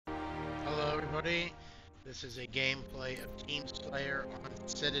everybody. This is a gameplay of Team Slayer on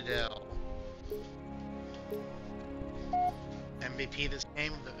Citadel. MVP this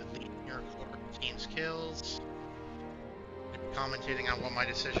game, the lead near quarter team's kills. Commentating on what my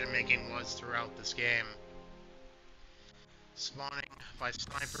decision making was throughout this game. Spawning by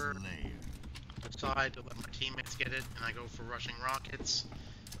sniper. Decide to let my teammates get it, and I go for rushing rockets.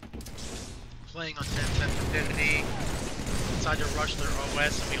 Playing on 10 sensitivity. Decide to rush their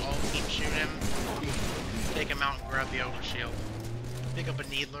OS and we all team shoot him. Take him out and grab the overshield. Pick up a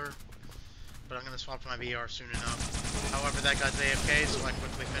needler, but I'm going to swap to my VR soon enough. However, that guy's AFK, so I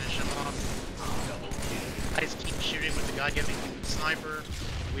quickly finish him off. Nice team shooting with the guy giving me the sniper.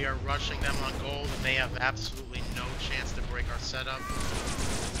 We are rushing them on gold, and they have absolutely no chance to break our setup.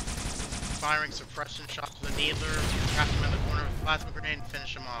 Firing suppression shots with a needler, trap him in the corner with a plasma grenade and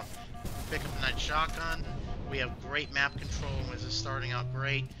finish him off. Pick up a nice shotgun. We have great map control, and this is starting out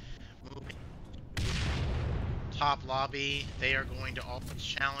great. Moving top lobby, they are going to all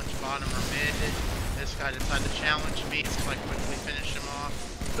challenge bottom or mid. This guy decided to challenge me, so I quickly finish him off.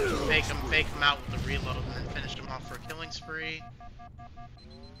 Fake him out with a reload, and then finish him off for a killing spree.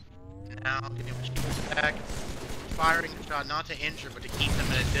 Now, getting my shields back. Firing a shot not to injure, but to keep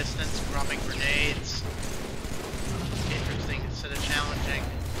them at a distance. Dropping grenades. Interesting instead of challenging.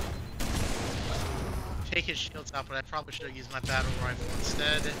 Take his shields out, but I probably should have used my battle rifle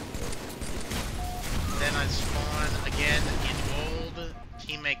instead. Then I spawn again in gold.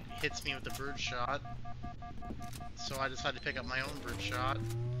 Teammate hits me with the bird shot. So I decided to pick up my own bird shot,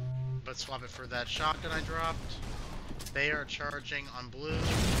 but swap it for that shotgun I dropped. They are charging on blue.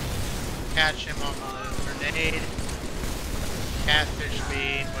 Catch him off with a grenade. Catfish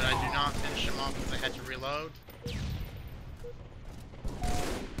me, but I do not finish him off because I had to reload.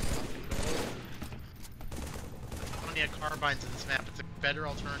 Plenty of carbines in this map. It's a better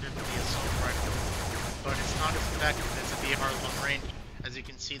alternative to the assault rifle, but it's not as effective as a VR long range. As you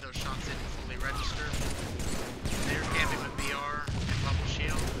can see, those shots didn't fully register. They're camping with VR and bubble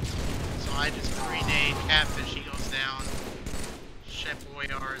shield. So I just grenade Catfish, he goes down. Chef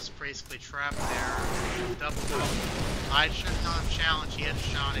Boyar is basically trapped there. Double kill. I should not have challenged, he had a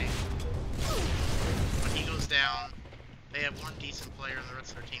shotty. When he goes down, they have one decent player and the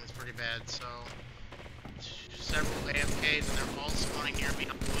rest of their team is pretty bad, so several AFKs and they're all spawning near me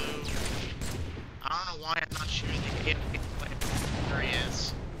on blue. I don't know why I'm not shooting the AFK player. There he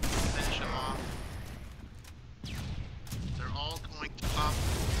is. Finish him off. They're all going top.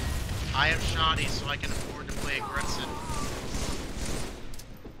 I have shotties, so I can afford to play aggressive.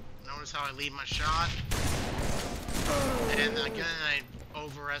 Notice how I leave my shot. And again, I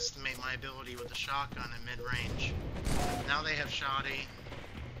overestimate my ability with the shotgun at mid-range. Now they have shotty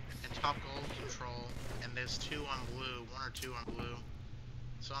and top gold control, and there's two on blue, one or two on blue.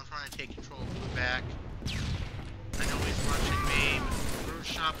 So I'm trying to take control of blue back. I know he's rushing me with the bird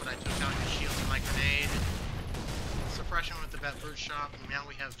shot, but I took out his shield with my grenade. Suppression with the bird shot, and now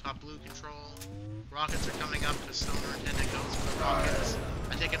we have top blue control. Rockets are coming up because Stoner Intended goes for the rockets.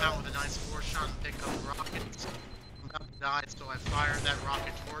 I take him out with a nice 4-shot and pick up the rockets. I'm about to die, so I fire that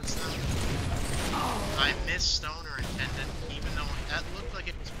rocket towards them. I missed Stoner Intended, even though that looked like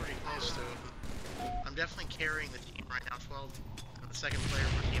it was pretty close to him. I'm definitely carrying the team right now, 12. And the second player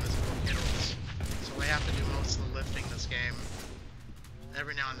per team is 4 kills. So I have to do most of the lifting this game.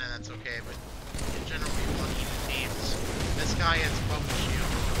 Every now and then that's okay, but in general we want even teams. This guy has bubble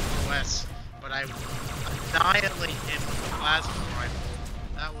shield, OS, but I annihilate him with the plasma rifle.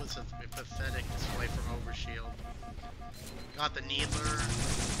 That was a pathetic display for overshield. Got the needler,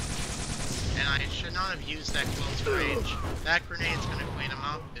 and I should not have used that close range. That grenade's gonna clean him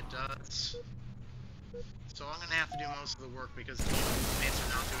up, it does. So I'm gonna have to do most of the work because the teammates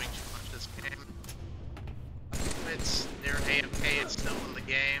are not doing too much this game. It's their AFK, it's still in the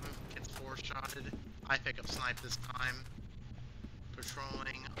game, it's 4-shotted. I pick up snipe this time.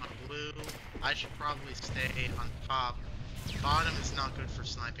 Patrolling on blue. I should probably stay on top. Bottom is not good for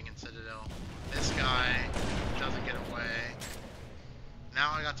sniping in Citadel. This guy doesn't get away.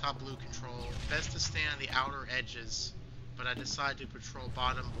 Now I got top blue control. Best to stay on the outer edges, but I decide to patrol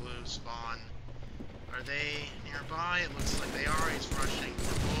bottom blue spawn. Are they nearby? It looks like they are. He's rushing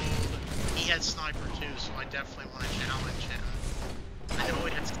for gold. He had sniper too, so I definitely want to challenge him. I know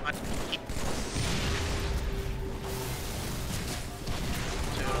he had sniper.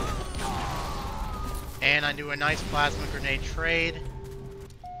 And I do a nice plasma grenade trade.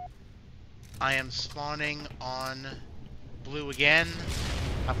 I am spawning on blue again.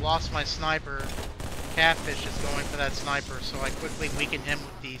 I've lost my sniper. Catfish is going for that sniper, so I quickly weaken him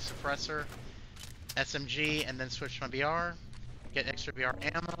with the suppressor. SMG, and then switch to my BR. Get extra BR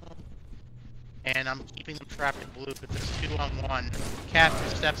ammo. And I'm keeping them trapped in blue because there's 2-on-1.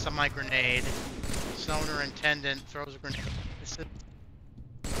 Catfish steps on my grenade. Stoner Intendant throws a grenade.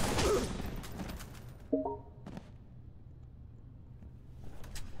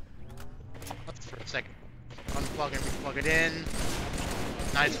 For a second. Unplug and replug it in.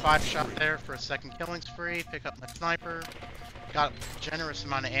 Nice 5-shot there for a second killing spree. Pick up my sniper. Got a generous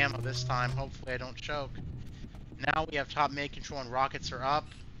amount of ammo this time. Hopefully I don't choke. Now we have top mid control and rockets are up.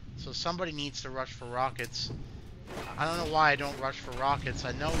 So somebody needs to rush for rockets. I don't know why I don't rush for rockets.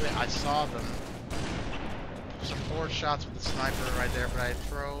 I know that I saw them. Some forward shots with the sniper right there, but I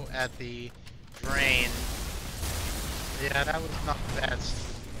throw at the drain. Yeah, that was not the best.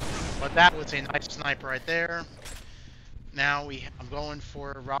 But that was a nice sniper right there. Now I'm going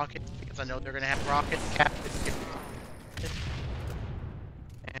for rockets because I know they're going to have rockets. Captain.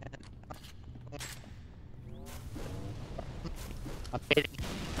 And I'm hitting.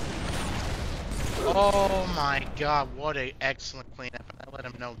 Oh my god, what an excellent cleanup. I let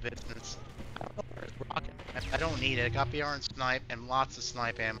him know business. I don't know where his rocket. I don't need it. I got BR and snipe and lots of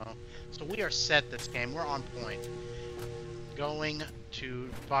snipe ammo. So we are set this game. We're on point. Going to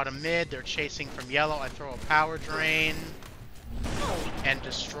bottom mid. They're chasing from yellow. I throw a power drain and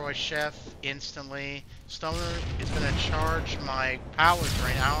destroy Chef instantly. Stoner is going to charge my power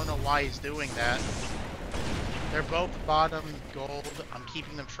drain. I don't know why he's doing that. They're both bottom gold. I'm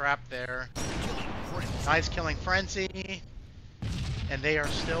keeping them trapped there. Nice killing frenzy. And they are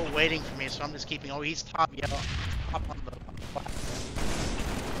still waiting for me, so I'm just keeping. Oh, he's top yellow. Top on the platform.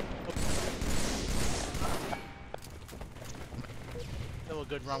 Still a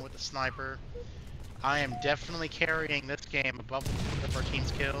good run with the sniper. I am definitely carrying this game above of our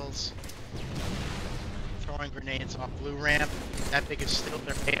team's kills. Throwing grenades off blue ramp. That big is still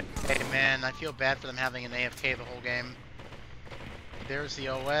their AFK, man. I feel bad for them having an AFK the whole game. There's the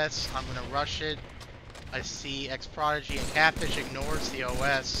OS. I'm going to rush it. I see X-Prodigy and Catfish ignores the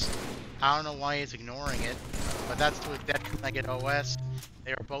OS. I don't know why he's ignoring it, but that's to a detriment. I get OS.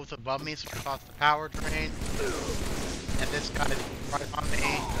 They are both above me, so I toss the power drain. And this guy is right on me.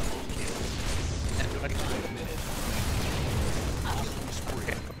 And do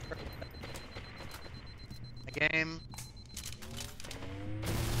a game.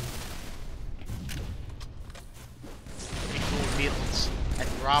 Fields and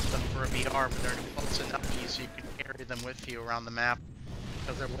drop them for a BR, but they're close enough to you so you can carry them with you around the map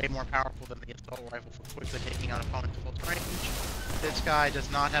because they're way more powerful than the assault rifle for quickly taking out opponents full range. This guy does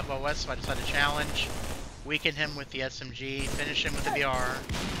not have OS, so I decided to challenge. Weaken him with the SMG, finish him with the BR.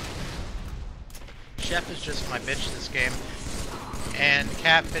 Chef is just my bitch this game. And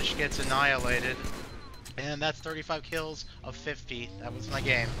Catfish gets annihilated. And that's 35 kills of 50. That was my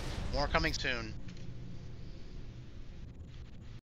game. More coming soon.